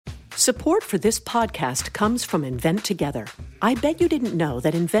Support for this podcast comes from Invent Together. I bet you didn't know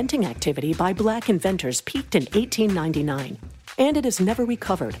that inventing activity by Black inventors peaked in 1899, and it has never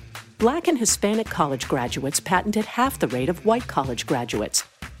recovered. Black and Hispanic college graduates patented half the rate of white college graduates.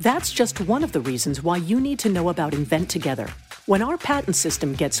 That's just one of the reasons why you need to know about Invent Together. When our patent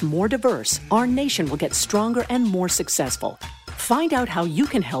system gets more diverse, our nation will get stronger and more successful. Find out how you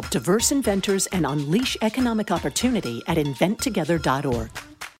can help diverse inventors and unleash economic opportunity at inventtogether.org.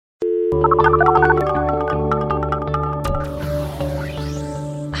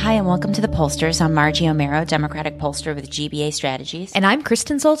 Hi, and welcome to The Pollsters. I'm Margie O'Mara, Democratic pollster with GBA Strategies. And I'm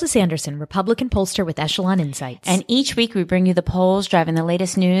Kristen Soltis-Anderson, Republican pollster with Echelon Insights. And each week we bring you the polls driving the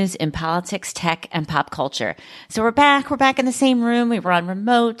latest news in politics, tech, and pop culture. So we're back. We're back in the same room. We were on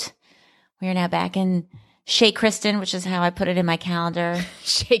remote. We are now back in Chez Kristen, which is how I put it in my calendar.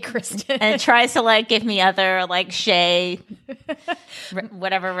 Chez Kristen. And it tries to give me other Chez,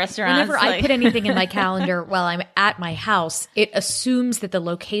 whatever restaurants. Whenever I put anything in my calendar while I'm at my house, it assumes that the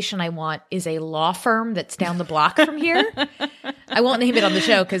location I want is a law firm that's down the block from here. I won't name it on the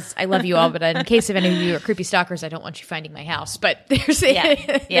show because I love you all, but in case of any of you are creepy stalkers, I don't want you finding my house. But there's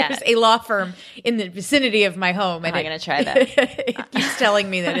a law firm in the vicinity of my home. And I'm going to try that. It keeps telling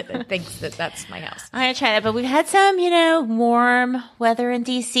me that it thinks that that's my house. I'm going to try that. But we've had some, warm weather in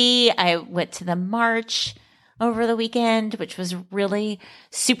D.C. I went to the march over the weekend, which was really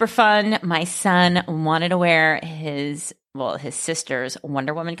super fun. My son wanted to wear his sister's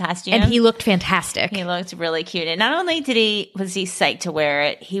Wonder Woman costume. And he looked fantastic. He looked really cute. And not only was he psyched to wear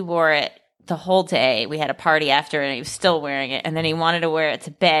it, he wore it the whole day. We had a party after and he was still wearing it. And then he wanted to wear it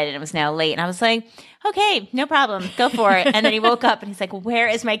to bed and it was now late. And I was like, okay, no problem. Go for it. And then he woke up and he's like, where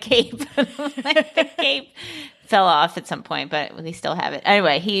is my cape? The cape fell off at some point, but we still have it.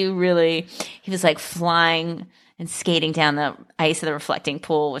 Anyway, he was flying and skating down the ice of the reflecting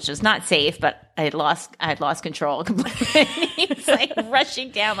pool, which was not safe, but I had lost control completely. He was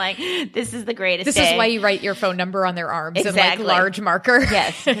rushing down this is the greatest This day. is why you write your phone number on their arms Exactly. in large marker.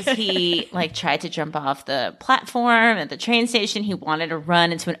 Yes, because he tried to jump off the platform at the train station. He wanted to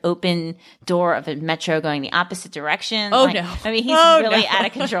run into an open door of a metro going the opposite direction. Oh, no. I mean, he's really out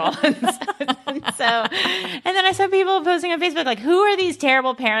of control. And then I saw people posting on Facebook who are these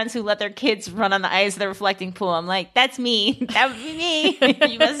terrible parents who let their kids run on the ice of the reflecting pool? I'm like, that's me. That would be me.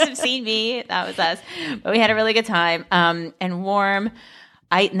 You must have seen me. That was us. But we had a really good time. And warm,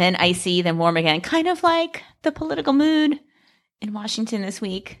 and then icy, then warm again. Kind of like the political mood in Washington this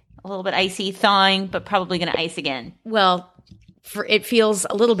week. A little bit icy, thawing, but probably going to ice again. Well, it feels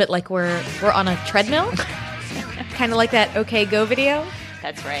a little bit like we're on a treadmill. Kind of like that OK Go video.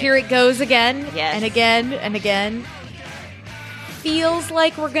 That's right. Here it goes again, yes. And again, and again. Feels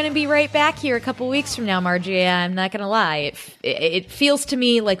like we're going to be right back here a couple weeks from now, Margie. I'm not going to lie. It feels to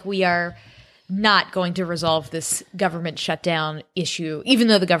me like we are not going to resolve this government shutdown issue, even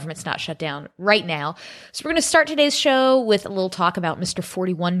though the government's not shut down right now. So we're going to start today's show with a little talk about Mr.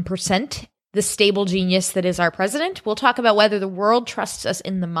 41%, the stable genius that is our president. We'll talk about whether the world trusts us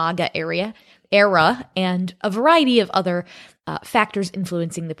in the MAGA era, and a variety of other factors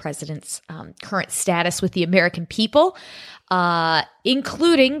influencing the president's current status with the American people,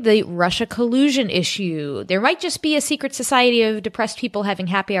 including the Russia collusion issue. There might just be a secret society of depressed people having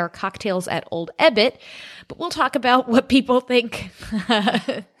happy hour cocktails at Old Ebbitt, but we'll talk about what people think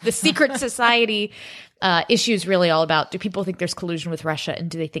the secret society issue is really all about. Do people think there's collusion with Russia, and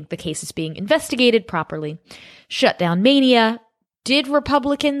do they think the case is being investigated properly? Shutdown mania. Did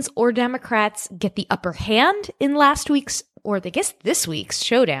Republicans or Democrats get the upper hand in last week's, or I guess this week's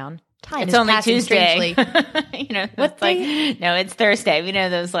showdown? Time it's is only passing Tuesday. Strangely. What day? No, it's Thursday. We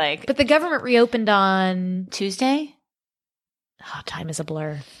know those But the government reopened on Tuesday. Oh, time is a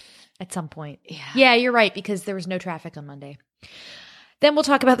blur. At some point. Yeah, you're right, because there was no traffic on Monday. Then we'll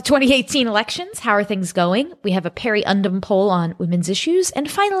talk about the 2018 elections. How are things going? We have a Perry Undum poll on women's issues. And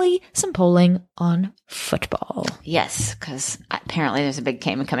finally, some polling on football. Yes, because apparently there's a big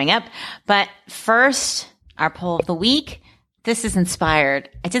game coming up. But first, our poll of the week. This is inspired.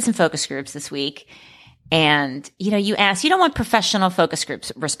 I did some focus groups this week. And, you asked, you don't want professional focus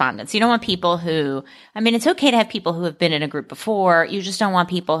groups respondents. You don't want people it's okay to have people who have been in a group before. You just don't want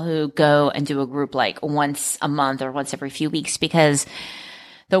people who go and do a group once a month or once every few weeks, because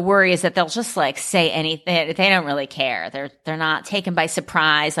the worry is that they'll just say anything. They don't really care. They're not taken by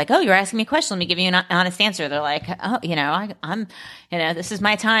surprise. Oh, you're asking me a question. Let me give you an honest answer. They're like, oh, I'm this is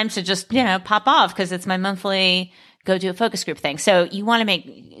my time to just, pop off because it's my monthly go do a focus group thing. So you want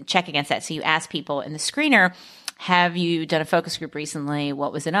to check against that. So you ask people in the screener, have you done a focus group recently?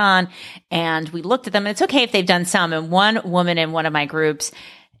 What was it on? And we looked at them, and it's okay if they've done some. And one woman in one of my groups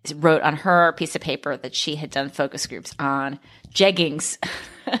wrote on her piece of paper that she had done focus groups on jeggings.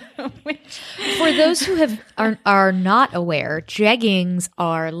 For those who are not aware, jeggings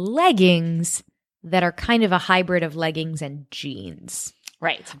are leggings that are kind of a hybrid of leggings and jeans.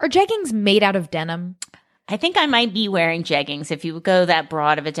 Right. Are jeggings made out of denim? I think I might be wearing jeggings if you go that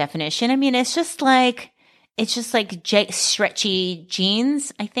broad of a definition. I mean, it's just like stretchy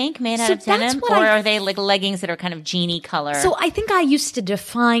jeans, I think, made out of denim. Or are they like leggings that are kind of jeany color? So I think I used to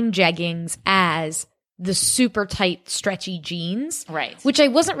define jeggings as the super tight, stretchy jeans. Right. Which I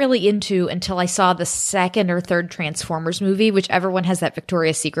wasn't really into until I saw the second or third Transformers movie, whichever one has that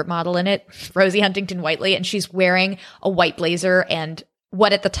Victoria's Secret model in it, Rosie Huntington-Whiteley, and she's wearing a white blazer and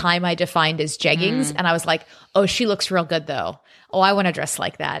what at the time I defined as jeggings. And I was like, oh, she looks real good though. Oh, I want to dress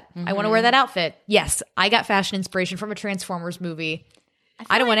like that. I want to wear that outfit. Yes, I got fashion inspiration from a Transformers movie.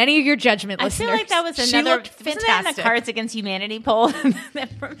 I don't want any of your judgment, listeners. I feel like that was She another. looked Wasn't fantastic. that in the Cards Against Humanity poll from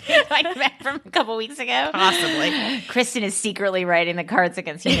a couple weeks ago? Possibly. Kristen is secretly writing the Cards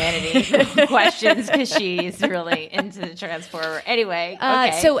Against Humanity questions because she's really into the Transformer. Anyway,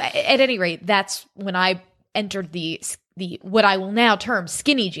 okay. So at any rate, that's when I entered the what I will now term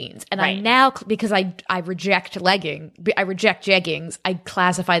skinny jeans. And I now, because I reject jeggings, I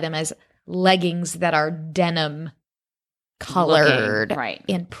classify them as leggings that are denim colored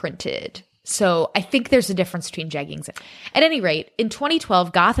and printed. So I think there's a difference between jeggings. At any rate, in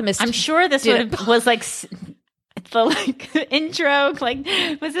 2012, Gothamist. I'm sure this was like the intro. Like,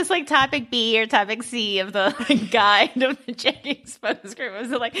 was this like topic B or topic C of the guide of the jeggings focus group?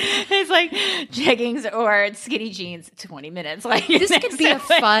 Was it like it's like jeggings or skinny jeans? 20 minutes. Like this could be a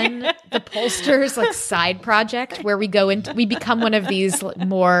fun the pollsters like side project where we become one of these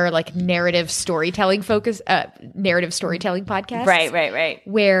more like narrative storytelling podcasts. Right.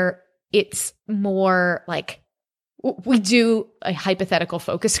 Where it's more like we do a hypothetical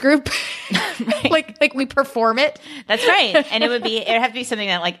focus group. like we perform it. That's right. And it'd have to be something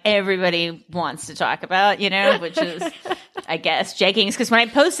that like everybody wants to talk about, which is, I guess, jeggings. Because when I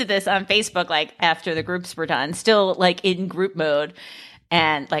posted this on Facebook, like after the groups were done, still like in group mode,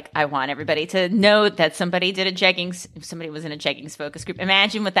 and like I want everybody to know that somebody was in a jeggings focus group.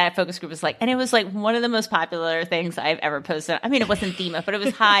 Imagine what that focus group was like. And it was like one of the most popular things I've ever posted. I mean, it wasn't Thema, but it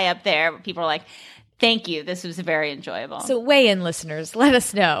was high up there. People were like, thank you. This was very enjoyable. So weigh in, listeners. Let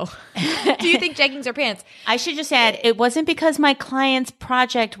us know. Do you think jeggings are pants? I should just add, it wasn't because my client's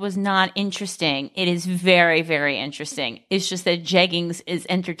project was not interesting. It is very, very interesting. It's just that jeggings is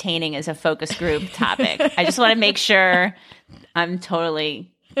entertaining as a focus group topic. I just want to make sure I'm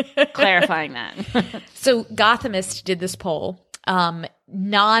totally clarifying that. So Gothamist did this poll.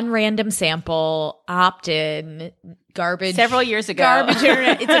 Non-random sample, opt-in, garbage. Several years ago. Garbage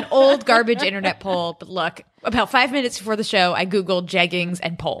internet. It's an old garbage internet poll. But look, about 5 minutes before the show, I Googled jeggings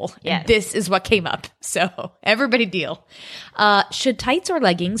and poll. Yes. And this is what came up. So everybody deal. Should tights or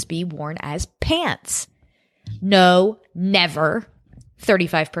leggings be worn as pants? No, never.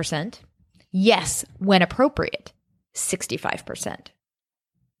 35%. Yes, when appropriate. 65%.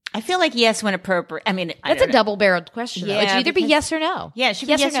 I feel like yes when appropriate. I mean, that's a double-barreled question. Though. Yeah, it should either be yes or no. Yeah, it should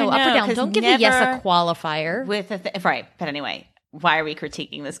yes be yes or no, up or down. 'cause Don't give the yes a qualifier. Right. But anyway, why are we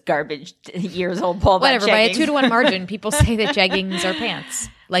critiquing this garbage years old poll? Whatever. By a jeggings? 2-to-1 margin, people say that jeggings are pants,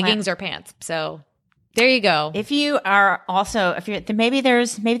 leggings are pants. So there you go. If you are also, maybe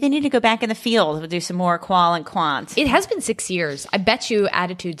they need to go back in the field and do some more qual and quant. It has been 6 years. I bet you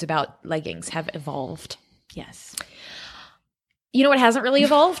attitudes about leggings have evolved. Yes. You know what hasn't really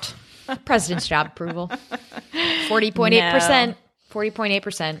evolved? President's job approval. 40.8%. No.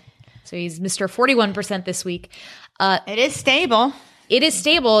 40.8%. So he's Mr. 41% this week. It is stable. It is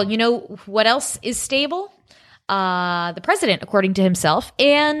stable. You know what else is stable? The president, according to himself,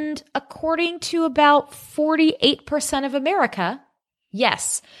 and according to about 48% of America.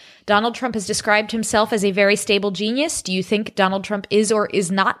 Yes. Donald Trump has described himself as a very stable genius. Do you think Donald Trump is or is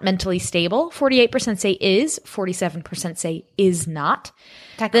not mentally stable? 48% say is, 47% say is not.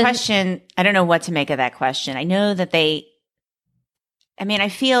 That question, I don't know what to make of that question. I know that I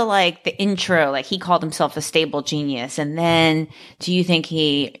feel like the intro, like he called himself a stable genius. And then do you think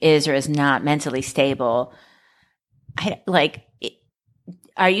he is or is not mentally stable?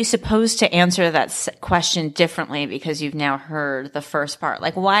 Are you supposed to answer that question differently because you've now heard the first part?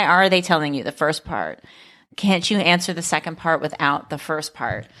 Like, why are they telling you the first part? Can't you answer the second part without the first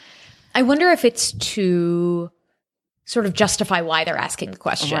part? I wonder if it's to sort of justify why they're asking the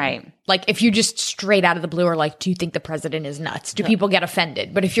question. Right. Like, if you just straight out of the blue are like, do you think the president is nuts? Do people get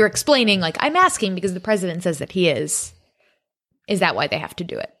offended? But if you're explaining, like, I'm asking because the president says that he is that why they have to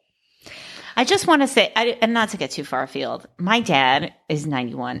do it? I just want to say, and not to get too far afield, my dad is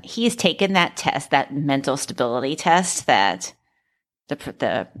 91. He has taken that test, that mental stability test that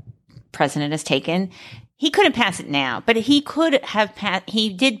the president has taken. He couldn't pass it now, but he could have he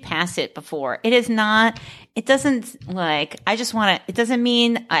did pass it before. It is not, it doesn't like, I just want to, it doesn't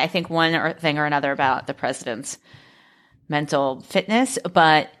mean I think one thing or another about the president's mental fitness,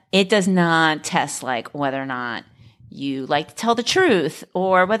 but it does not test like whether or not you like to tell the truth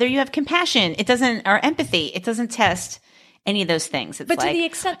or whether you have compassion. It doesn't, or empathy. It doesn't test any of those things. It's but like, to the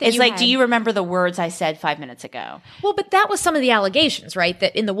extent that it's like, do you remember the words I said 5 minutes ago? Well, but that was some of the allegations, right?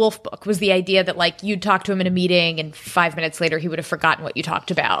 That in the Wolf book was the idea that like you'd talk to him in a meeting and 5 minutes later he would have forgotten what you talked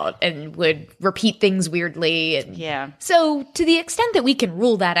about and would repeat things weirdly. And yeah. So to the extent that we can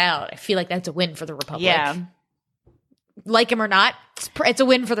rule that out, I feel like that's a win for the Republic. Yeah. Like him or not, it's a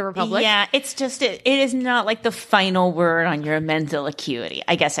win for the Republic. Yeah, it's just, it is not like the final word on your mental acuity,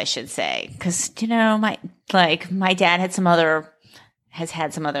 I guess I should say. Because, you know, my dad has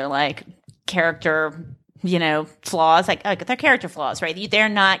had some other like character, you know, flaws. Like they're character flaws, right? They're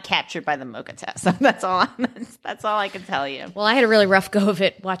not captured by the Mocha test. That's all I can tell you. Well, I had a really rough go of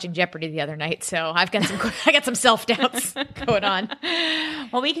it watching Jeopardy the other night, so I got some self-doubts going on.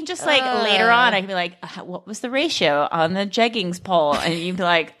 Well, we can just like later on, I can be like, what was the ratio on the Jeggings poll? And you'd be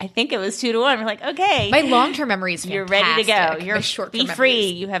like, I think it was 2-1. We're like, okay. My long-term memory is fantastic. You're ready to go. You're short-term be free.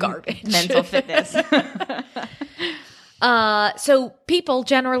 You have garbage. Mental fitness. So people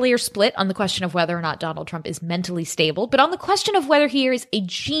generally are split on the question of whether or not Donald Trump is mentally stable. But on the question of whether he is a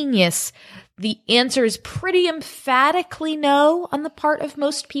genius, the answer is pretty emphatically no on the part of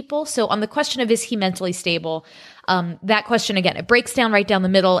most people. So on the question of is he mentally stable, that question, again, it breaks down right down the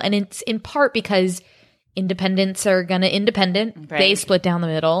middle. And it's in part because independents are going to independent. Right. They split down the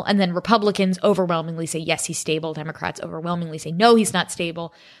middle. And then Republicans overwhelmingly say, yes, he's stable. Democrats overwhelmingly say, no, he's not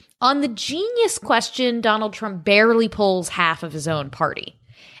stable. On the genius question, Donald Trump barely pulls half of his own party.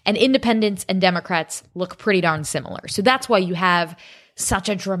 And independents and Democrats look pretty darn similar. So that's why you have such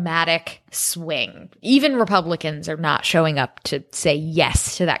a dramatic swing. Even Republicans are not showing up to say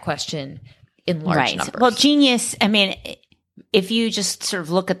yes to that question in large numbers. Well, genius, I mean, if you just sort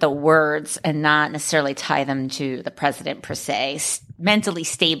of look at the words and not necessarily tie them to the president per se, mentally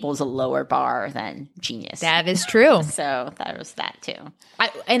stable is a lower bar than genius. That is true. So that was that too.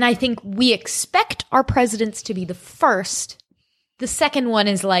 I think we expect our presidents to be the first. The second one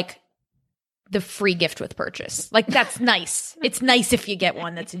is like the free gift with purchase. Like, that's nice. It's nice if you get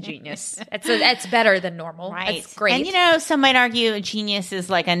one that's a genius. That's better than normal. Right. That's great. And, you know, some might argue a genius is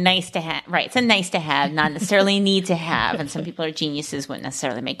like a nice to have. Right. It's a nice to have, not necessarily need to have. And some people are geniuses, wouldn't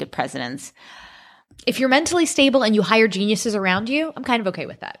necessarily make good presidents. If you're mentally stable and you hire geniuses around you, I'm kind of okay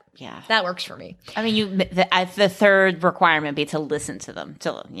with that. Yeah. That works for me. I mean, the third requirement would be to listen to them,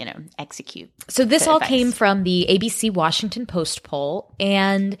 to, you know, execute. So this all came from the ABC Washington Post poll.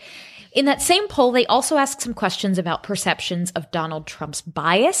 And in that same poll, they also asked some questions about perceptions of Donald Trump's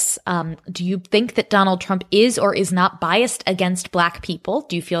bias. Do you think that Donald Trump is or is not biased against Black people?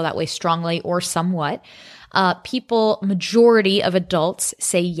 Do you feel that way strongly or somewhat? Majority of adults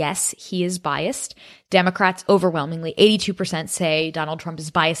say yes, he is biased. Democrats overwhelmingly, 82% say Donald Trump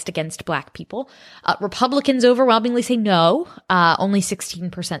is biased against Black people. Republicans overwhelmingly say no. Only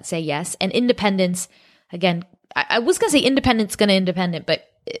 16% say yes. And independents, again, I was going to say independents going to independent, but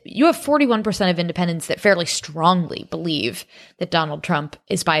you have 41% of independents that fairly strongly believe that Donald Trump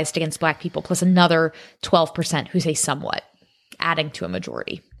is biased against Black people, plus another 12% who say somewhat, adding to a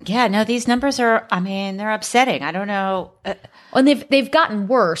majority. Yeah, no, these numbers are, I mean, they're upsetting. I don't know. And they've gotten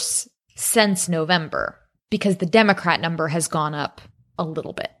worse since November because the Democrat number has gone up a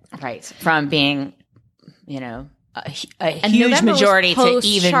little bit. Right. From being, you know, a and huge November majority to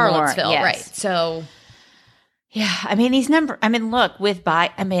even Charlottesville, more. Yes. Right. So, yeah, I mean, these numbers, I mean, look,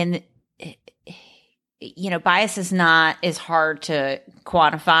 you know, bias is hard to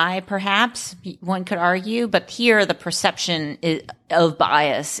quantify, perhaps, one could argue, but here the perception of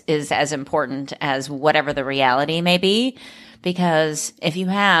bias is as important as whatever the reality may be, because if you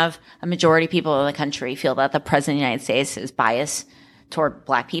have a majority of people in the country feel that the president of the United States is biased toward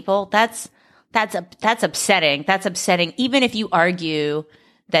Black people, that's upsetting. That's upsetting. Even if you argue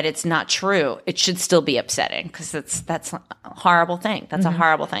that it's not true, it should still be upsetting because that's a horrible thing. That's a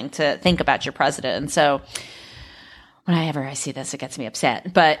horrible thing to think about your president. And so whenever I see this, it gets me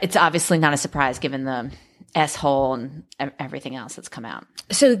upset. But it's obviously not a surprise given the S-hole and everything else that's come out.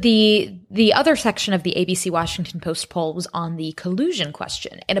 So the other section of the ABC Washington Post poll was on the collusion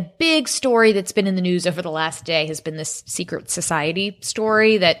question. And a big story that's been in the news over the last day has been this secret society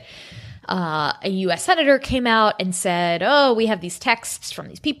story that A U.S. senator came out and said, oh, we have these texts from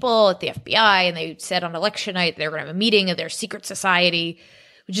these people at the FBI, and they said on election night they're going to have a meeting of their secret society,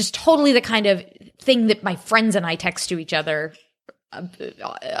 which is totally the kind of thing that my friends and I text to each other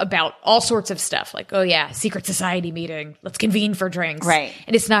about all sorts of stuff. Like, oh yeah, secret society meeting. Let's convene for drinks. Right.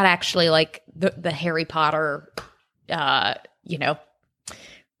 And it's not actually like the Harry Potter, the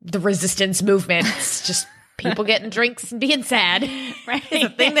resistance movement. It's just people getting drinks and being sad. Right. It's a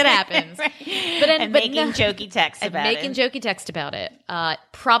thing that happens. Right. But making jokey texts about it. Making jokey text about it.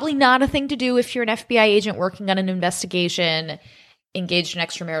 Probably not a thing to do if you're an FBI agent working on an investigation, engaged in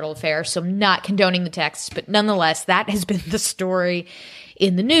extramarital affairs. So I'm not condoning the text, but nonetheless, that has been the story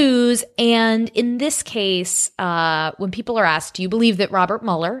in the news. And in this case, when people are asked, do you believe that Robert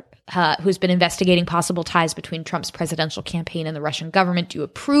Mueller, who's been investigating possible ties between Trump's presidential campaign and the Russian government, do you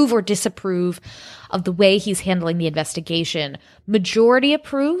approve or disapprove of the way he's handling the investigation? Majority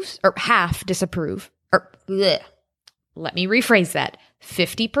approves, or half disapprove, or let me rephrase that.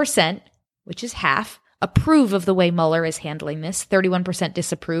 50%, which is half, approve of the way Mueller is handling this. 31%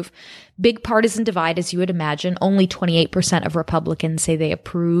 disapprove. Big partisan divide, as you would imagine. Only 28% of Republicans say they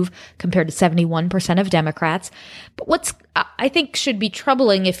approve, compared to 71% of Democrats. But what's, I think, should be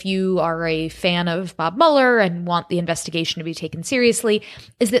troubling if you are a fan of Bob Mueller and want the investigation to be taken seriously,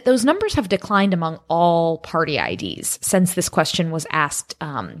 is that those numbers have declined among all party IDs since this question was asked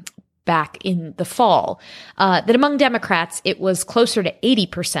back in the fall, that among Democrats, it was closer to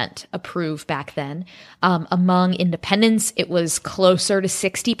 80% approve back then. Among independents, it was closer to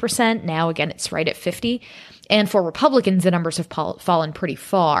 60%. Now, again, it's right at 50. And for Republicans, the numbers have fallen pretty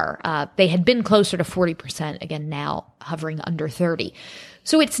far. They had been closer to 40%, again, now hovering under 30.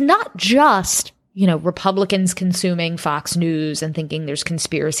 So it's not just, Republicans consuming Fox News and thinking there's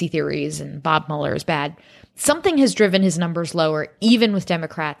conspiracy theories and Bob Mueller is bad. Something has driven his numbers lower, even with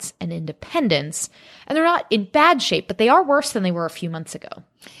Democrats and independents. And they're not in bad shape, but they are worse than they were a few months ago.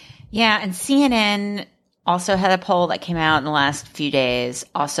 Yeah, and CNN also had a poll that came out in the last few days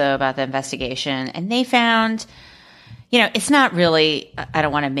also about the investigation. And they found, it's not really, I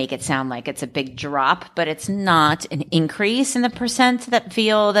don't want to make it sound like it's a big drop, but it's not an increase in the percent that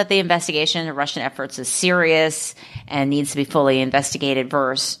feel that the investigation of Russian efforts is serious and needs to be fully investigated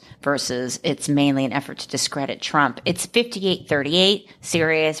versus it's mainly an effort to discredit Trump. It's 58-38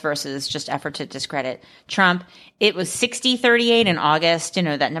 serious versus just effort to discredit Trump. It was 60-38 in August.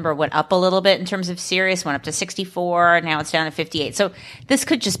 That number went up a little bit in terms of serious, went up to 64. Now it's down to 58. So this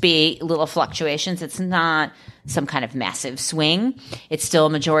could just be little fluctuations. It's not some kind of massive swing. It's still a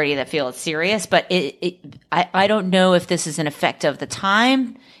majority that feel it's serious, but I don't know if this is an effect of the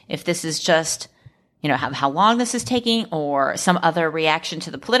time, if this is just how long this is taking, or some other reaction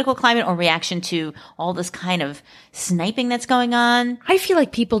to the political climate, or reaction to all this kind of sniping that's going on. I feel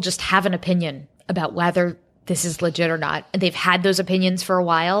like people just have an opinion about whether this is legit or not. And they've had those opinions for a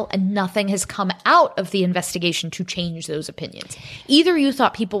while, and nothing has come out of the investigation to change those opinions. Either you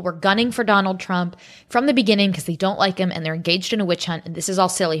thought people were gunning for Donald Trump from the beginning because they don't like him and they're engaged in a witch hunt and this is all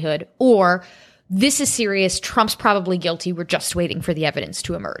sillyhood, or this is serious, Trump's probably guilty, we're just waiting for the evidence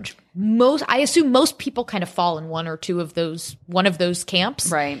to emerge. I assume most people kind of fall in one of those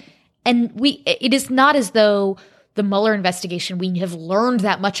camps. Right. And it is not as though the Mueller investigation, we have learned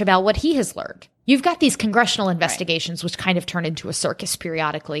that much about what he has learned. You've got these congressional investigations, which kind of turn into a circus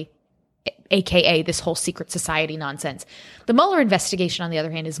periodically, AKA this whole secret society nonsense. The Mueller investigation, on the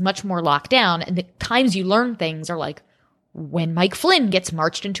other hand, is much more locked down. And the times you learn things are like when Mike Flynn gets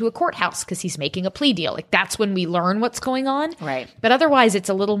marched into a courthouse because he's making a plea deal. Like, that's when we learn what's going on. Right. But otherwise, it's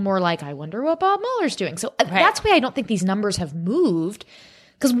a little more like, I wonder what Bob Mueller's doing. So that's why I don't think these numbers have moved,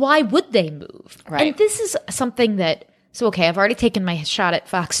 because why would they move? Right. And this is something that, I've already taken my shot at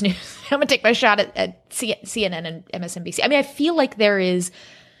Fox News. I'm going to take my shot at CNN and MSNBC. I mean, I feel like there is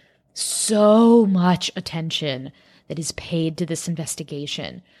so much attention that is paid to this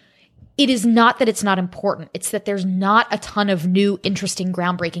investigation. It is not that it's not important. It's that there's not a ton of new, interesting,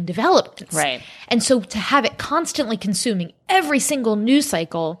 groundbreaking developments. Right. And so to have it constantly consuming every single news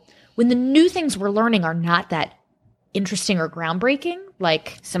cycle, when the new things we're learning are not that interesting or groundbreaking,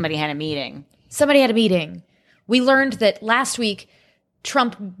 like somebody had a meeting. We learned that last week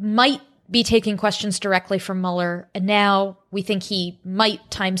Trump might be taking questions directly from Mueller, and now we think he might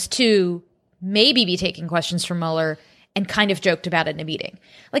 ×2 maybe be taking questions from Mueller, and kind of joked about it in a meeting.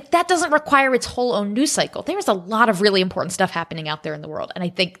 Like, that doesn't require its whole own news cycle. There's a lot of really important stuff happening out there in the world. And I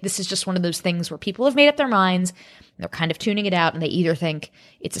think this is just one of those things where people have made up their minds, they're kind of tuning it out, and they either think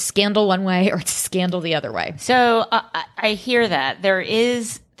it's a scandal one way or it's a scandal the other way. So I hear that.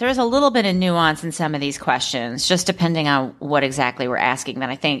 There's there's a little bit of nuance in some of these questions, just depending on what exactly we're asking, that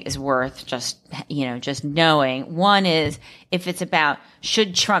I think is worth just knowing. One is, if it's about,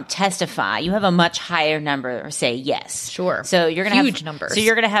 should Trump testify, you have a much higher number say yes. Sure. So you're going to have huge numbers. So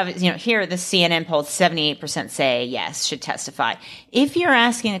you're going to have, here, the CNN poll, 78% say yes, should testify. If you're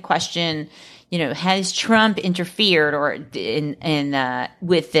asking a question, has Trump interfered or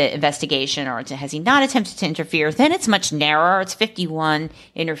with the investigation, or has he not attempted to interfere? Then it's much narrower. It's 51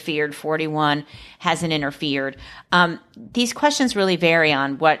 interfered, 41 hasn't interfered. These questions really vary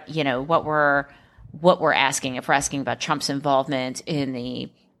on what we're asking. If we're asking about Trump's involvement in the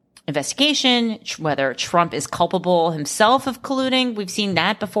investigation, whether Trump is culpable himself of colluding. We've seen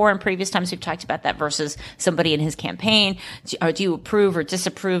that before in previous times. We've talked about that versus somebody in his campaign. Do you approve or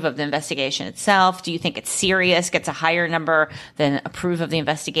disapprove of the investigation itself? Do you think it's serious? Gets a higher number than approve of the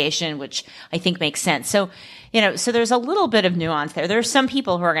investigation, which I think makes sense. So there's a little bit of nuance there. There's some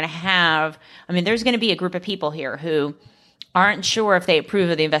people who are going to have, there's going to be a group of people here who aren't sure if they approve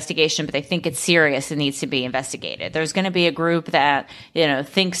of the investigation, but they think it's serious and needs to be investigated. There's going to be a group that,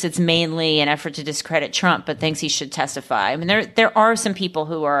 thinks it's mainly an effort to discredit Trump, but thinks he should testify. There are some people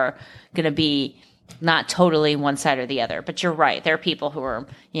who are going to be not totally one side or the other, but you're right. There are people who are,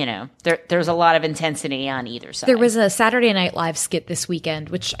 there's a lot of intensity on either side. There was a Saturday Night Live skit this weekend,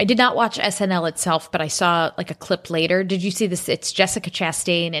 which I did not watch SNL itself, but I saw like a clip later. Did you see this? It's Jessica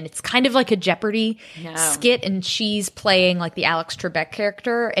Chastain, and it's kind of like a Jeopardy skit, and she's playing like the Alex Trebek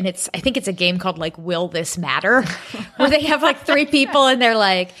character, and I think it's a game called like Will This Matter, where they have like three people, and they're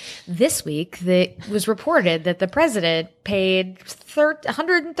like, this week it was reported that the president paid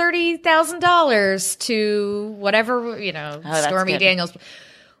 $130,000 to whatever, Stormy Daniels.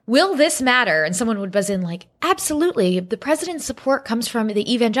 Will this matter? And someone would buzz in like, absolutely. The president's support comes from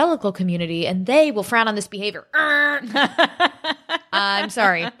the evangelical community, and they will frown on this behavior. I'm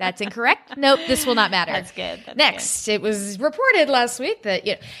sorry. That's incorrect. Nope, this will not matter. That's good. Next, it was reported last week that,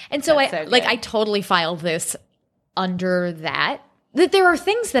 and so I totally filed this under that there are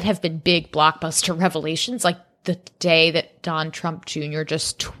things that have been big blockbuster revelations, like the day that Don Trump Jr.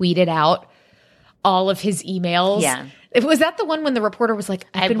 just tweeted out all of his emails. Yeah. Was that the one when the reporter was like,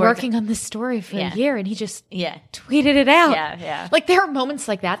 I've been working on this story for a year, and he just tweeted it out? Yeah. Like, there are moments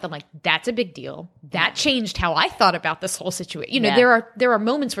like that I'm like, that's a big deal. That changed how I thought about this whole situation. There are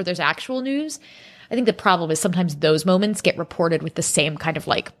moments where there's actual news. I think the problem is sometimes those moments get reported with the same kind of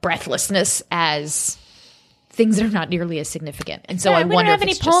like breathlessness as things that are not nearly as significant. And so I wonder we don't have if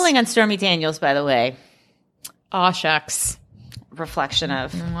any polling on Stormy Daniels, by the way. Aw, shucks. Reflection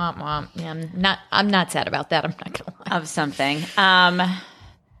of Yeah, I'm not sad about that. I'm not gonna lie. Of something.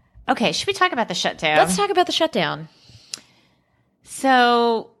 Okay, should we talk about the shutdown? Let's talk about the shutdown.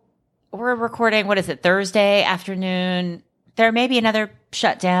 So we're recording, what is it, Thursday afternoon. There may be another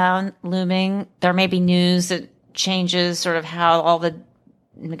shutdown looming. There may be news that changes sort of how all the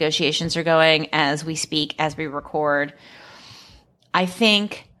negotiations are going as we speak, as we record. I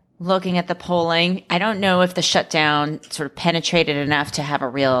think, looking at the polling, I don't know if the shutdown sort of penetrated enough to have a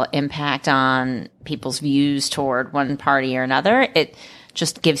real impact on people's views toward one party or another. It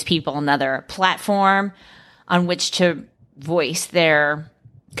just gives people another platform on which to voice their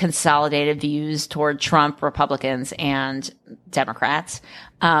consolidated views toward Trump, Republicans, and Democrats.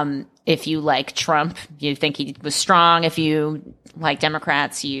 If you like Trump, you think he was strong. If you like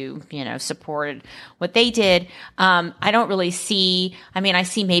Democrats, you supported what they did. I don't really see, I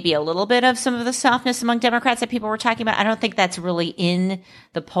see maybe a little bit of some of the softness among Democrats that people were talking about. I don't think that's really in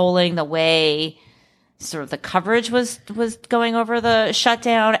the polling the way sort of the coverage was going over the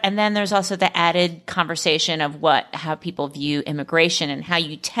shutdown. And then there's also the added conversation of how people view immigration and how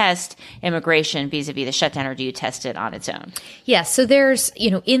you test immigration vis-a-vis the shutdown, or do you test it on its own? Yeah. So there's,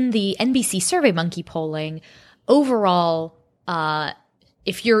 in the NBC SurveyMonkey polling, overall,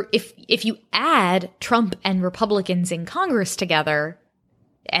 if you add Trump and Republicans in Congress together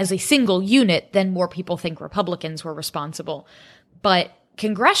as a single unit, then more people think Republicans were responsible. But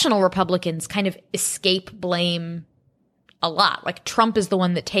congressional Republicans kind of escape blame a lot. Like, Trump is the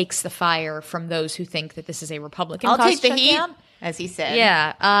one that takes the fire from those who think that this is a Republican I'll caused take the shutdown. heat, as he said.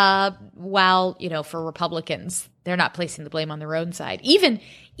 Yeah. While, for Republicans, they're not placing the blame on their own side. Even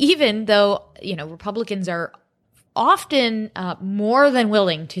though, Republicans are often more than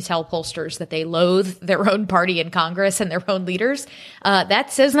willing to tell pollsters that they loathe their own party in Congress and their own leaders.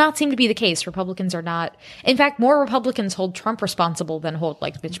 That does not seem to be the case. Republicans are not. In fact, more Republicans hold Trump responsible than hold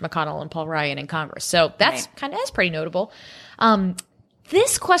like Mitch McConnell and Paul Ryan in Congress. So that's pretty notable.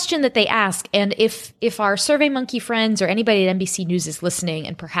 This question that they ask, and if our SurveyMonkey friends or anybody at NBC News is listening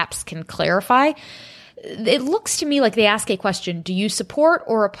and perhaps can clarify, it looks to me like they ask a question, do you support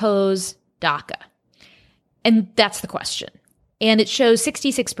or oppose DACA? And that's the question. And it shows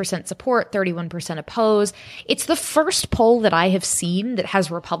 66% support, 31% oppose. It's the first poll that I have seen that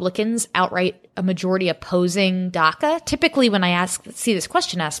has Republicans outright a majority opposing DACA. Typically, when I see this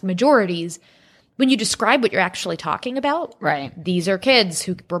question asked majorities, when you describe what you're actually talking about, right? These are kids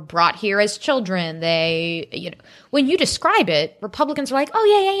who were brought here as children. When you describe it, Republicans are like,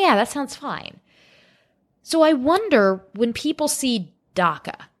 oh, yeah, that sounds fine. So I wonder when people see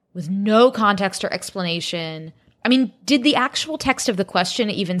DACA with no context or explanation, I mean, did the actual text of the question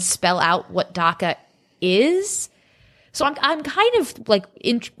even spell out what DACA is? So I'm kind of like,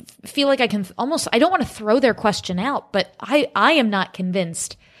 feel like I can almost, I don't want to throw their question out, but I am not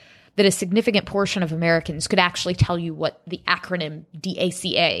convinced that a significant portion of Americans could actually tell you what the acronym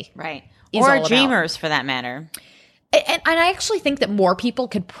DACA right. is or all Dreamers about. For that matter. And I actually think that more people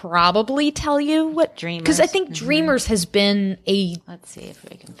could probably tell you what Dreamers, because I think Dreamers has been a let's see if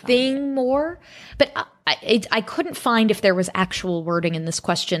we can find thing more. But I couldn't find if there was actual wording in this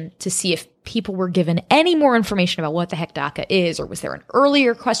question to see if people were given any more information about what the heck DACA is, or was there an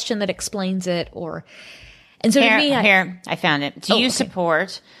earlier question that explains it, or and so here, to me, I found it. Do you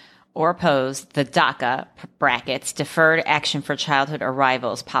support or oppose the DACA brackets Deferred Action for Childhood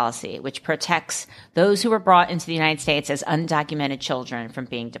Arrivals policy, which protects those who were brought into the United States as undocumented children from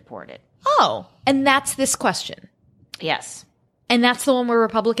being deported? Oh, and that's this question. Yes. And that's the one where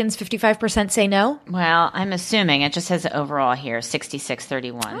Republicans 55% say no? Well, I'm assuming it just says overall here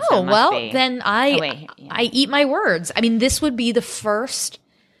 66-31. Oh, so well, be. then I eat my words. I mean, this would be the first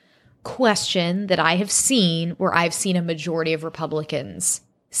question that I have seen where I've seen a majority of Republicans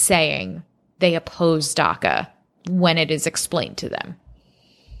saying they oppose DACA when it is explained to them.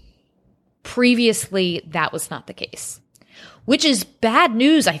 Previously, that was not the case, which is bad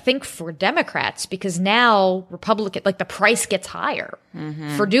news, I think, for Democrats, because now the price gets higher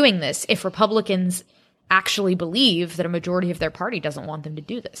for doing this if Republicans actually believe that a majority of their party doesn't want them to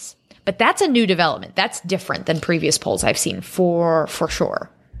do this. But that's a new development. That's different than previous polls I've seen for sure.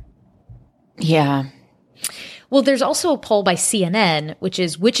 Yeah. Well, there's also a poll by CNN, which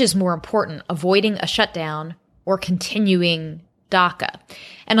is more important, avoiding a shutdown or continuing DACA.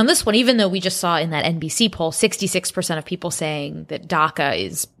 And on this one, even though we just saw in that NBC poll, 66% of people saying that DACA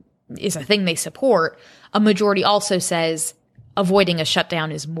is a thing they support, a majority also says avoiding a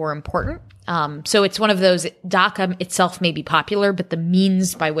shutdown is more important. So it's one of those, DACA itself may be popular, but the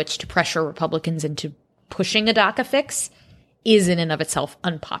means by which to pressure Republicans into pushing a DACA fix is in and of itself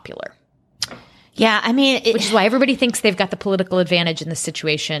unpopular. Yeah, I mean... which is why everybody thinks they've got the political advantage in this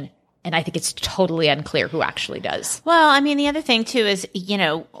situation, and I think it's totally unclear who actually does. Well, I mean, the other thing, too, is,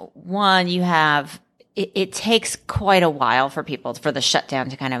 one, you have... It takes quite a while for the shutdown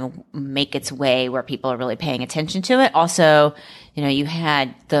to kind of make its way where people are really paying attention to it. Also, you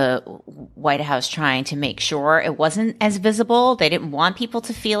had the White House trying to make sure it wasn't as visible. They didn't want people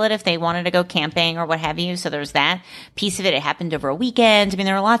to feel it if they wanted to go camping or what have you. So there's that piece of it. It happened over a weekend. I mean,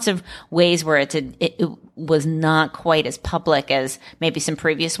 there are lots of ways where it was not quite as public as maybe some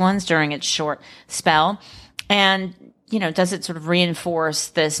previous ones during its short spell. And, does it sort of reinforce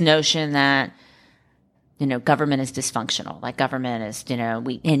this notion that government is dysfunctional, like government is,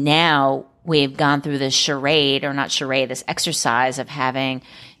 and now we've gone through this this exercise of having,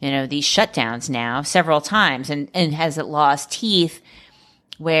 these shutdowns now several times, and has it lost teeth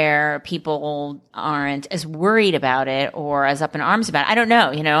where people aren't as worried about it or as up in arms about it? I don't know.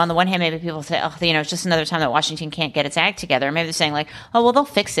 On the one hand, maybe people say, it's just another time that Washington can't get its act together. Maybe they're saying like, oh, well, they'll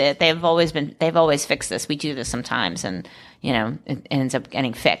fix it. They've always fixed this. We do this sometimes, and, it ends up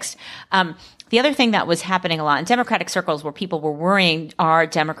getting fixed. The other thing that was happening a lot in Democratic circles where people were worrying, are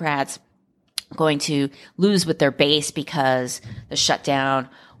Democrats going to lose with their base because the shutdown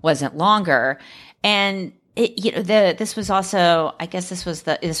wasn't longer? And this was also, I guess this was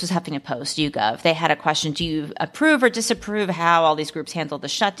Huffington Post, YouGov. They had a question: do you approve or disapprove how all these groups handled the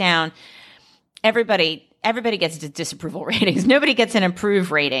shutdown? Everybody gets disapproval ratings. Nobody gets an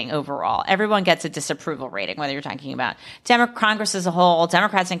approve rating overall. Everyone gets a disapproval rating, whether you're talking about Congress as a whole,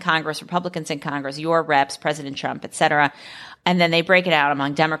 Democrats in Congress, Republicans in Congress, your reps, President Trump, et cetera. And then they break it out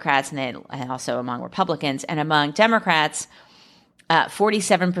among Democrats and also among Republicans. And among Democrats,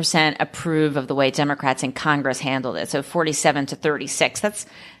 47% approve of the way Democrats in Congress handled it. So 47-36. That's,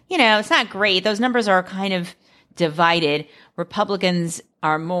 it's not great. Those numbers are kind of divided. Republicans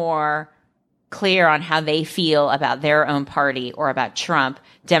are more clear on how they feel about their own party or about Trump.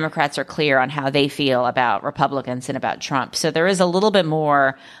 Democrats are clear on how they feel about Republicans and about Trump. So there is a little bit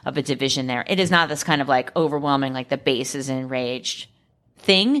more of a division there. It is not this kind of like overwhelming, like the base is enraged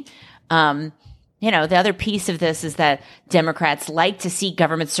thing. the other piece of this is that Democrats like to see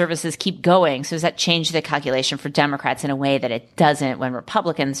government services keep going. So does that change the calculation for Democrats in a way that it doesn't when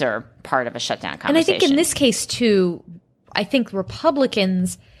Republicans are part of a shutdown conversation? And I think in this case, too, I think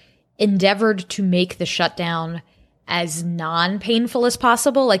Republicans endeavored to make the shutdown as non-painful as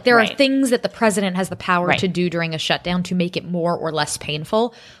possible. Like there are things that the president has the power to do during a shutdown to make it more or less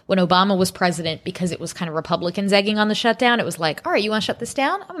painful. When Obama was president, because it was kind of Republicans egging on the shutdown, it was like, all right, you want to shut this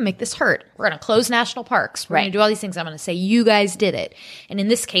down? I'm going to make this hurt. We're going to close national parks. We're going to do all these things. I'm going to say, you guys did it. And in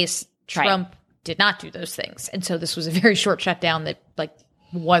this case, Trump did not do those things. And so this was a very short shutdown that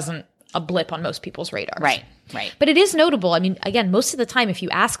wasn't a blip on most people's radars. Right. But it is notable. I mean, again, most of the time, if you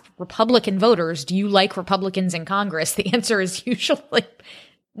ask Republican voters, do you like Republicans in Congress? The answer is usually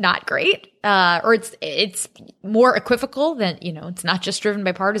not great. Or it's more equivocal than, it's not just driven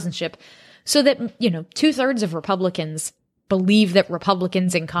by partisanship. So that, 2/3 of Republicans believe that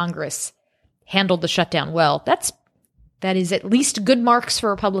Republicans in Congress handled the shutdown well. That is at least good marks for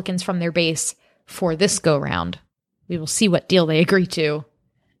Republicans from their base for this go round. We will see what deal they agree to,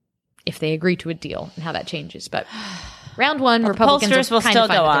 if they agree to a deal, and how that changes. But round one, Republicans pollsters will still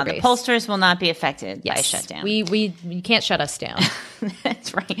go on. The pollsters will not be affected by a shutdown. You can't shut us down.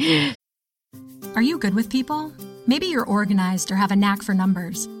 That's right. Are you good with people? Maybe you're organized or have a knack for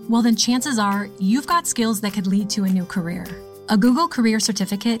numbers. Well, then chances are you've got skills that could lead to a new career. A Google Career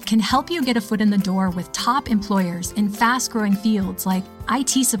Certificate can help you get a foot in the door with top employers in fast-growing fields like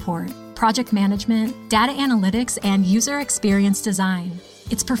IT support, project management, data analytics, and user experience design.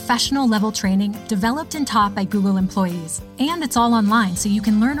 It's professional-level training developed and taught by Google employees. And it's all online, so you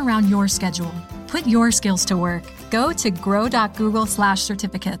can learn around your schedule. Put your skills to work. Go to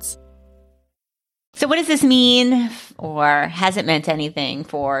grow.google/certificates. So what does this mean, or has it meant anything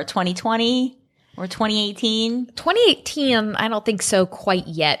for 2020 or 2018? 2018, I don't think so quite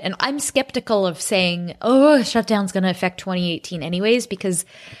yet. And I'm skeptical of saying, shutdown's going to affect 2018 anyways, because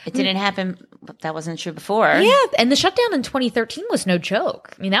it didn't happen. That wasn't true before. Yeah. And the shutdown in 2013 was no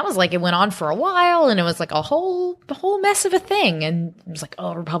joke. I mean, that was like, it went on for a while and it was like a whole mess of a thing. And it was like,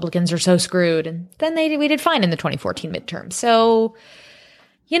 Republicans are so screwed. And then we did fine in the 2014 midterm. So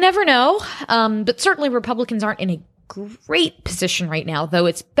you never know. But certainly Republicans aren't in a great position right now, though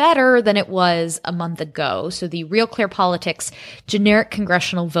it's better than it was a month ago. So the Real Clear Politics generic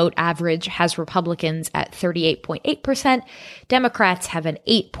congressional vote average has Republicans at 38.8%. Democrats have an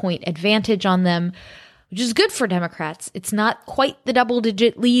 8-point advantage on them, which is good for Democrats. It's not quite the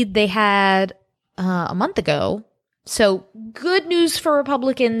double-digit lead they had a month ago. So good news for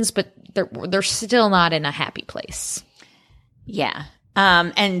Republicans, but they're still not in a happy place. Yeah.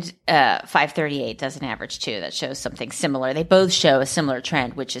 And 538 does an average too that shows something similar. They both show a similar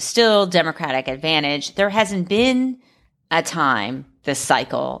trend, which is still Democratic advantage. There hasn't been a time this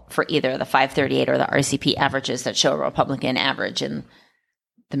cycle for either the 538 or the RCP averages that show a Republican average in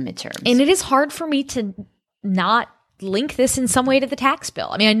the midterms. And it is hard for me to not link this in some way to the tax bill.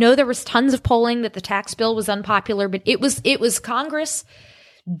 I mean, I know there was tons of polling that the tax bill was unpopular, but it was Congress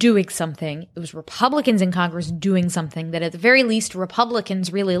doing something. It was Republicans in Congress doing something that at the very least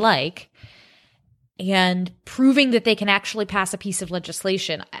Republicans really like, and proving that they can actually pass a piece of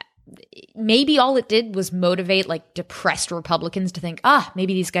legislation. Maybe all it did was motivate depressed Republicans to think,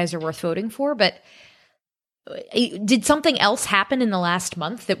 maybe these guys are worth voting for. But did something else happen in the last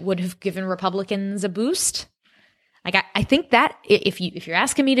month that would have given Republicans a boost? I think that if you're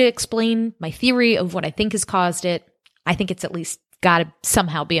asking me to explain my theory of what I think has caused it, I think it's at least got to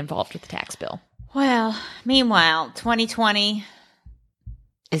somehow be involved with the tax bill. Well, meanwhile, 2020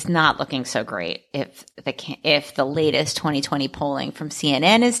 is not looking so great. If the latest 2020 polling from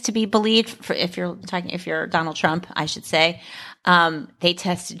CNN is to be believed, if you're Donald Trump, I should say, they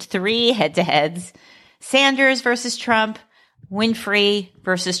tested 3 head-to-heads: Sanders versus Trump, Winfrey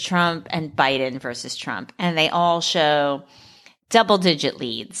versus Trump, and Biden versus Trump, and they all show double-digit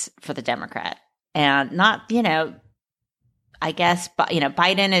leads for the Democrat, and not I guess,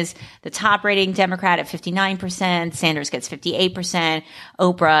 Biden is the top rating Democrat at 59%. Sanders gets 58%.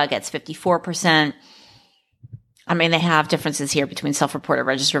 Oprah gets 54%. I mean, they have differences here between self-reported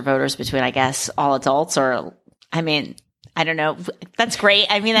registered voters, between, I guess, all adults, or, I don't know. That's great.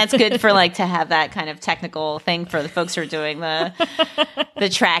 I mean, that's good for to have that kind of technical thing for the folks who are doing the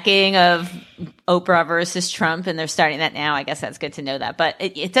tracking of Oprah versus Trump, and they're starting that now. I guess that's good to know that, but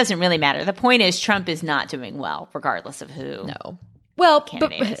it doesn't really matter. The point is, Trump is not doing well, regardless of who. No. Well,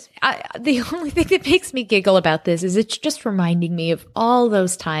 but is. The only thing that makes me giggle about this is it's just reminding me of all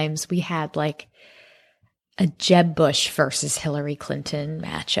those times we had a Jeb Bush versus Hillary Clinton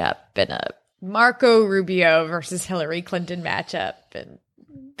matchup, and a Marco Rubio versus Hillary Clinton matchup, and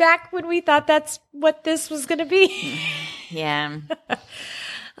back when we thought that's what this was going to be. Yeah.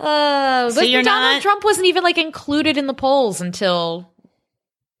 So you're Donald Trump wasn't even like included in the polls until,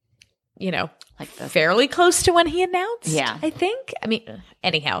 fairly close to when he announced. Yeah. I think. I mean,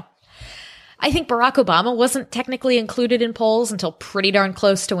 anyhow. I think Barack Obama wasn't technically included in polls until pretty darn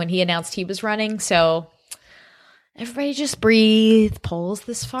close to when he announced he was running. So everybody just breathe. Polls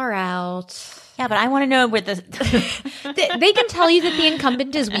this far out. Yeah, but I want to know where the they can tell you that the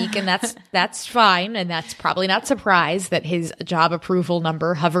incumbent is weak, and that's fine, and that's probably not surprise that his job approval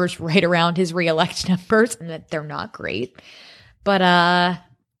number hovers right around his reelect numbers, and that they're not great. But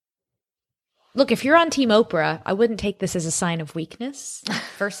look, if you're on Team Oprah, I wouldn't take this as a sign of weakness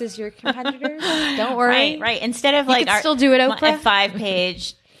versus your competitors. Don't worry. Right. Instead of you can still do it, Oprah. A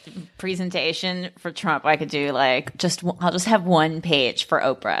 5-page presentation for Trump, I could do I'll just have 1 page for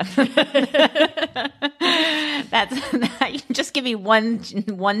Oprah. You can just give me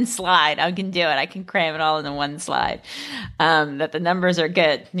one slide. I can do it. I can cram it all into one slide. That the numbers are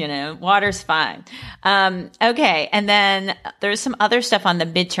good. Water's fine. Okay. And then there's some other stuff on the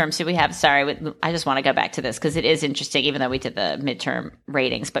midterm. So we have, I just want to go back to this because it is interesting, even though we did the midterm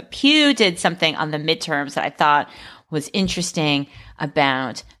ratings, but Pew did something on the midterms that I thought was interesting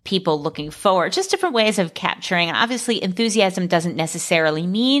about people looking forward, just different ways of capturing. And obviously, enthusiasm doesn't necessarily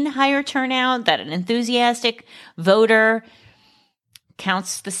mean higher turnout, that an enthusiastic voter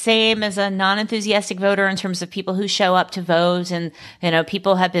counts the same as a non-enthusiastic voter in terms of people who show up to vote. And,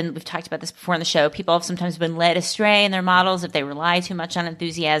 people we've talked about this before in the show, people have sometimes been led astray in their models if they rely too much on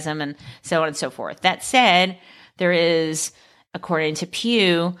enthusiasm and so on and so forth. That said, there is, according to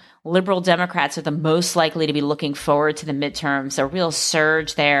Pew, liberal Democrats are the most likely to be looking forward to the midterms. A real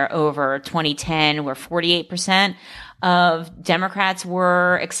surge there over 2010, where 48% of Democrats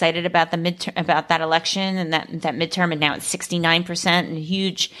were excited about about that election and that midterm, and now it's 69%, and a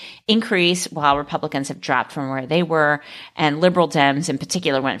huge increase, while Republicans have dropped from where they were. And liberal Dems in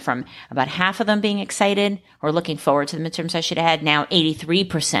particular went from about half of them being excited or looking forward to the midterms, I should add. Now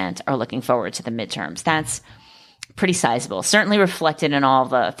 83% are looking forward to the midterms. That's pretty sizable, certainly reflected in all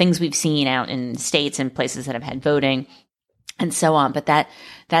the things we've seen out in states and places that have had voting and so on. But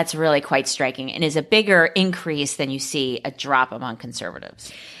that's really quite striking and is a bigger increase than you see a drop among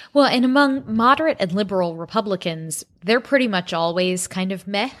conservatives. Well, and among moderate and liberal Republicans, they're pretty much always kind of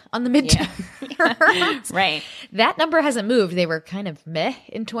meh on the midterm. Yeah. Right. That number hasn't moved. They were kind of meh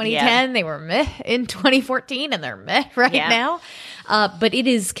in 2010. Yeah. They were meh in 2014, and they're meh right now. But it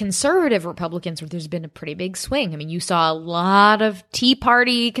is conservative Republicans where there's been a pretty big swing. I mean, you saw a lot of Tea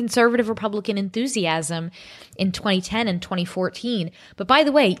Party conservative Republican enthusiasm in 2010 and 2014. But by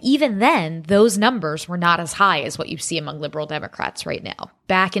the way, even then, those numbers were not as high as what you see among liberal Democrats right now.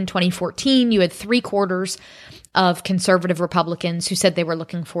 Back in 2014, you had 3/4 of conservative Republicans who said they were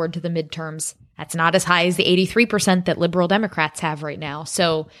looking forward to the midterms. That's not as high as the 83% that liberal Democrats have right now.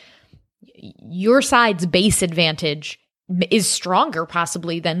 So your side's base advantage is stronger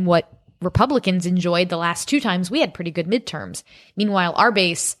possibly than what Republicans enjoyed the last 2 times we had pretty good midterms. Meanwhile, our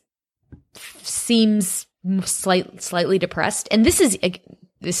base seems slightly depressed. And this is,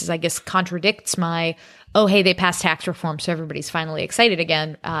 I guess, contradicts my, hey, they passed tax reform, so everybody's finally excited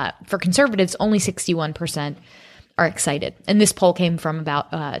again. For conservatives, only 61% are excited. And this poll came from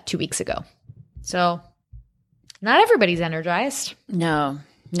about 2 weeks ago. So not everybody's energized. No.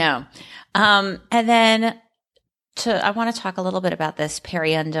 And then I want to talk a little bit about this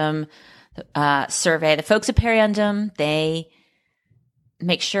Periundum survey. The folks at Periundum, they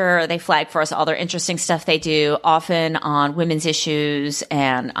make sure they flag for us all their interesting stuff they do, often on women's issues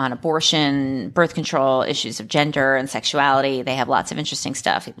and on abortion, birth control, issues of gender and sexuality. They have lots of interesting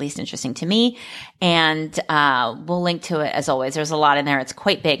stuff, at least interesting to me. And we'll link to it as always. There's a lot in there. It's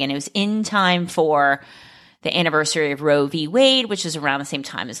quite big. And it was in time for the anniversary of Roe v. Wade, which is around the same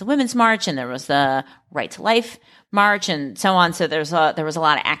time as the Women's March, and there was the Right to Life March and so on. So there was a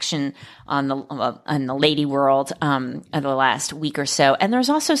lot of action on the lady world in the last week or so. And there's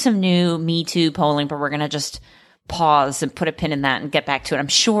also some new Me Too polling, but we're going to just pause and put a pin in that and get back to it. I'm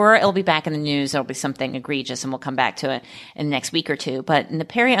sure it'll be back in the news. There'll be something egregious, and we'll come back to it in the next week or two. But in the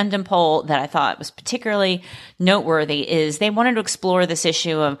Periundum poll that I thought was particularly noteworthy is they wanted to explore this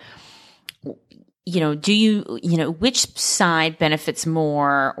issue of, which side benefits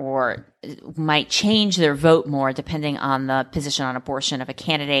more or might change their vote more depending on the position on abortion of a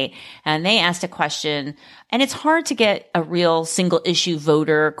candidate. And they asked a question, and it's hard to get a real single issue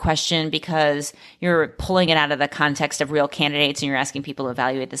voter question because you're pulling it out of the context of real candidates and you're asking people to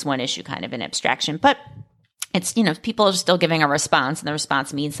evaluate this one issue kind of in abstraction. But it's, people are still giving a response, and the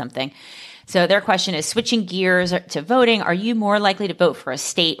response means something. So their question is, switching gears to voting, are you more likely to vote for a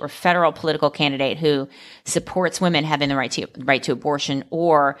state or federal political candidate who supports women having the right to abortion,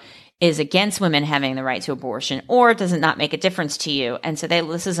 or is against women having the right to abortion, or does it not make a difference to you? And so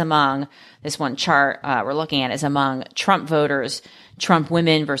this one chart we're looking at is among Trump voters, Trump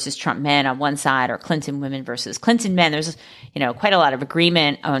women versus Trump men on one side, or Clinton women versus Clinton men. There's, quite a lot of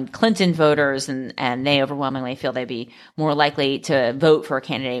agreement on Clinton voters, and they overwhelmingly feel they'd be more likely to vote for a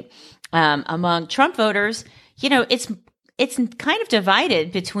candidate. Among Trump voters, it's kind of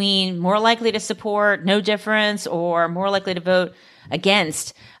divided between more likely to support, no difference, or more likely to vote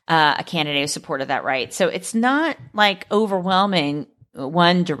against a candidate who supported that right. So it's not like overwhelming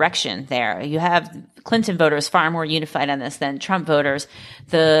one direction there. You have Clinton voters far more unified on this than Trump voters.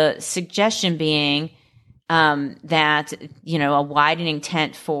 The suggestion being that, a widening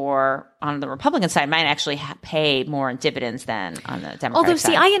tent on the Republican side might actually pay more in dividends than on the Democratic Although,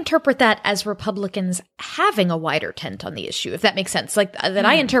 side. I interpret that as Republicans having a wider tent on the issue, if that makes sense. Like that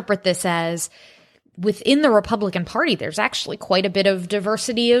I interpret this as within the Republican Party, there's actually quite a bit of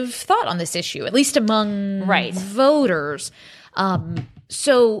diversity of thought on this issue, at least among voters.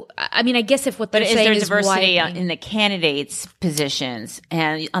 So, I guess if what they're saying is diversity in the candidates' positions,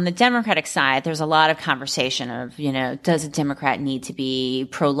 and on the Democratic side, there's a lot of conversation of, does a Democrat need to be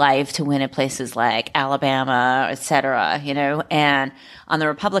pro-life to win at places like Alabama, et cetera, and on the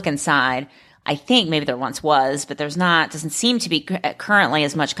Republican side, I think maybe there once was, but doesn't seem to be currently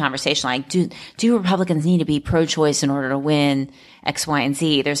as much conversation like, do Republicans need to be pro-choice in order to win X, Y, and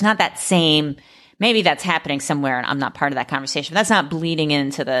Z? There's not that same. Maybe that's happening somewhere, and I'm not part of that conversation. But that's not bleeding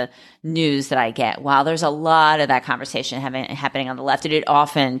into the news that I get. While there's a lot of that conversation happening on the left, it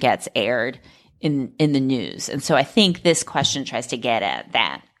often gets aired in the news. And so I think this question tries to get at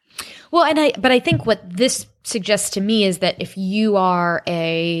that. Well, but I think what this suggests to me is that if you are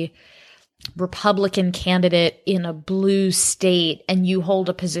a Republican candidate in a blue state and you hold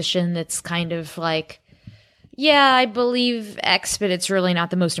a position that's kind of like, yeah, I believe X, but it's really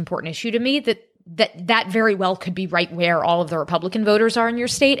not the most important issue to me, that very well could be right where all of the Republican voters are in your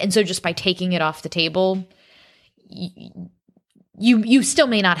state. And so just by taking it off the table, you still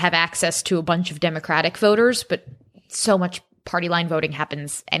may not have access to a bunch of Democratic voters, but so much party line voting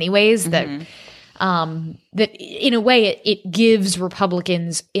happens anyways that in a way it gives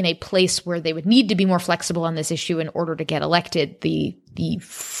Republicans in a place where they would need to be more flexible on this issue in order to get elected, the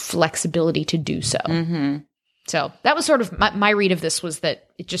flexibility to do so. Mm-hmm. So that was sort of my read of this, was that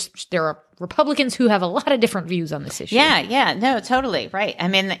there are Republicans who have a lot of different views on this issue. Yeah, no, totally right.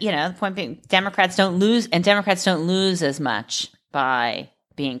 The point being, Democrats don't lose as much by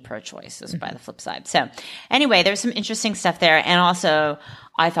being pro-choice as by the flip side. So anyway, there's some interesting stuff there, and also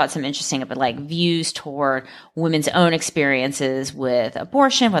I thought some interesting views toward women's own experiences with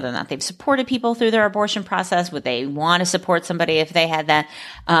abortion, whether or not they've supported people through their abortion process, would they want to support somebody if they had that,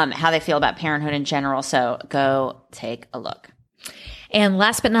 how they feel about parenthood in general. So go take a look. And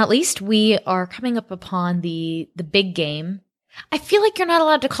last but not least, we are coming up upon the big game. I feel like you're not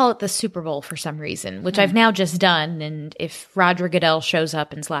allowed to call it the Super Bowl for some reason, which I've now just done. And if Roger Goodell shows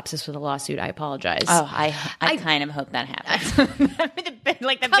up and slaps us with a lawsuit, I apologize. Oh, I kind of hope that happens.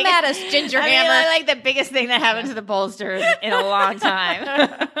 Come at us, Ginger Hammer. Like the biggest thing that happened to the pollsters in a long time.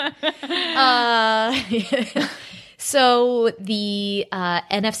 So the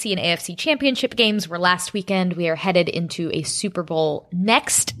NFC and AFC championship games were last weekend. We are headed into a Super Bowl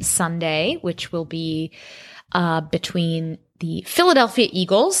next Sunday, which will be between the Philadelphia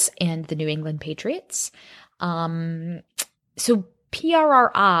Eagles and the New England Patriots. So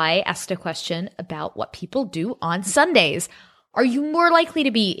PRRI asked a question about what people do on Sundays. Are you more likely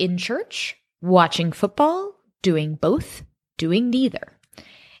to be in church, watching football, doing both, doing neither?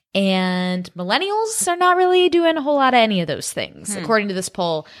 And millennials are not really doing a whole lot of any of those things. According to this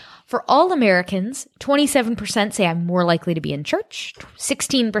poll, for all Americans, 27% say I'm more likely to be in church,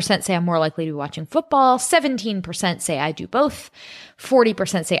 16% say I'm more likely to be watching football, 17% say I do both,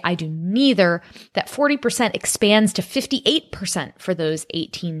 40% say I do neither. That 40% expands to 58% for those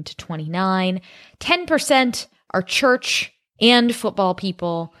 18 to 29. 10% are church and football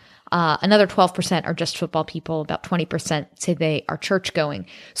people. Another 12% are just football people. About 20% say they are church going.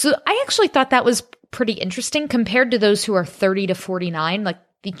 So I actually thought that was pretty interesting compared to those who are 30 to 49. Like,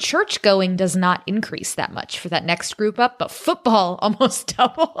 the church going does not increase that much for that next group up, but football almost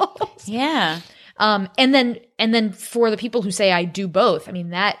doubles. Yeah. And then for the people who say I do both,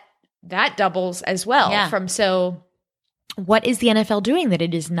 that doubles as well. Yeah. So what is the NFL doing that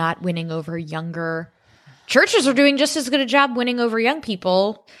it is not winning over younger? Churches are doing just as good a job winning over young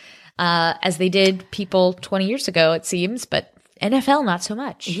people. as they did people 20 years ago, it seems, but NFL not so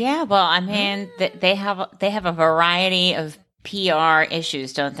much. Yeah, well, I mean, they have a variety of PR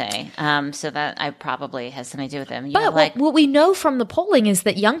issues, don't they? So that I probably has something to do with them. But what we know from the polling is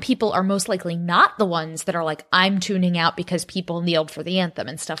that young people are most likely not the ones that are like, I'm tuning out because people kneeled for the anthem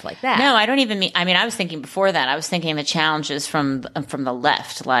and stuff like that. No, I don't even mean. I mean, I was thinking before that. I was thinking the challenges from the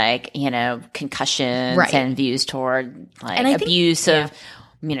left, like concussions and views toward abuse of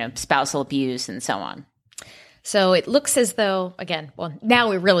spousal abuse and so on. So it looks as though, again, well, now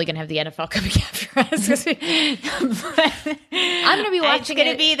we're really going to have the NFL coming after us. I'm going to be watching It's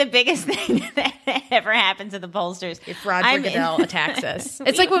going to be the biggest thing that ever happens to the pollsters. If Roger Goodell attacks us.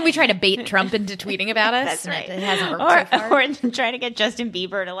 It's like when we try to bait Trump into tweeting about us. That's right. It hasn't worked so far. Or trying to get Justin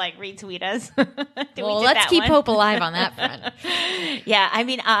Bieber to retweet us. Well, let's keep hope alive on that front. Yeah, I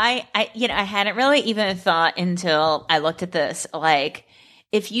mean, I hadn't really even thought until I looked at this,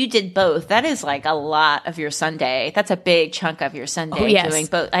 if you did both, that is a lot of your Sunday. That's a big chunk of your Sunday doing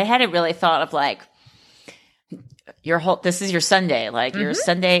both. I hadn't really thought of this is your Sunday. Your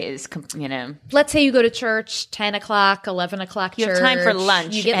Sunday is, Let's say you go to church, 10 o'clock, 11 o'clock you church. have time for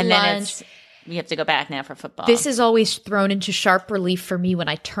lunch. You get and lunch. Then you have to go back now for football. This is always thrown into sharp relief for me when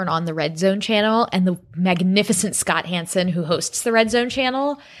I turn on the Red Zone channel and the magnificent Scott Hansen, who hosts the Red Zone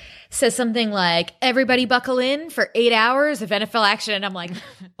channel, says something like, everybody buckle in for 8 hours of NFL action. And I'm like,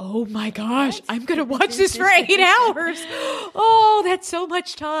 oh my gosh, I'm going to watch this for 8 hours. Oh, that's so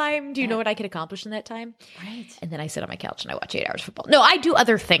much time. Do you know what I could accomplish in that time? Right. And then I sit on my couch and I watch 8 hours of football. No, I do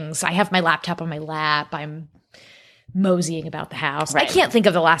other things. I have my laptop on my lap. I'm moseying about the house. Right. I can't think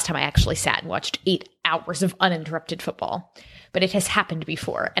of the last time I actually sat and watched 8 hours of uninterrupted football, but it has happened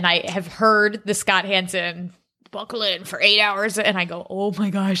before. And I have heard the Scott Hansen buckle in for 8 hours, and I go, oh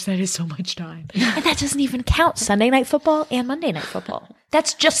my gosh, that is so much time. And that doesn't even count Sunday night football and Monday night football.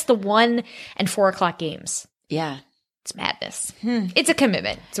 That's just the 1 and 4 o'clock games. Yeah. It's madness. It's a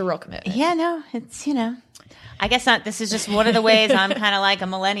commitment. It's a real commitment. Yeah, no, it's, I guess this is just one of the ways I'm kind of like a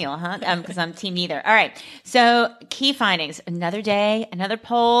millennial, huh? Because I'm team neither. All right. So key findings, another day, another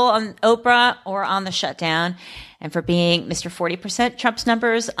poll on Oprah or on the shutdown. And for being Mr. 40%, Trump's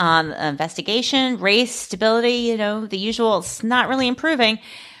numbers on the investigation, race, stability, the usual, it's not really improving.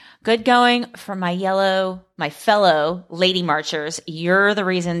 Good going for my fellow lady marchers. You're the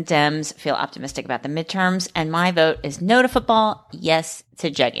reason Dems feel optimistic about the midterms. And my vote is no to football, yes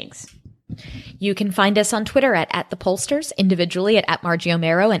to Jeggings. You can find us on Twitter at The Pollsters, individually at Margie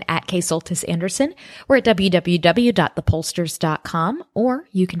O'Maro and at K. Soltis Anderson. We're at www.thepollsters.com, or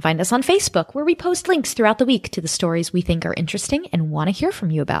you can find us on Facebook, where we post links throughout the week to the stories we think are interesting and want to hear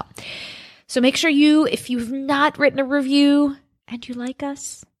from you about. So make sure if you've not written a review and you like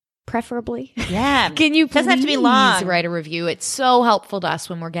us, preferably, can you please doesn't have to be long. Write a review? It's so helpful to us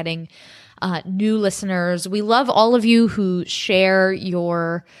when we're getting new listeners. We love all of you who share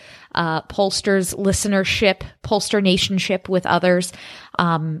your Pollsters listenership, Pollster nationship with others.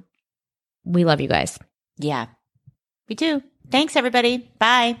 We love you guys. Yeah, we do. Thanks, everybody.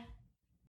 Bye.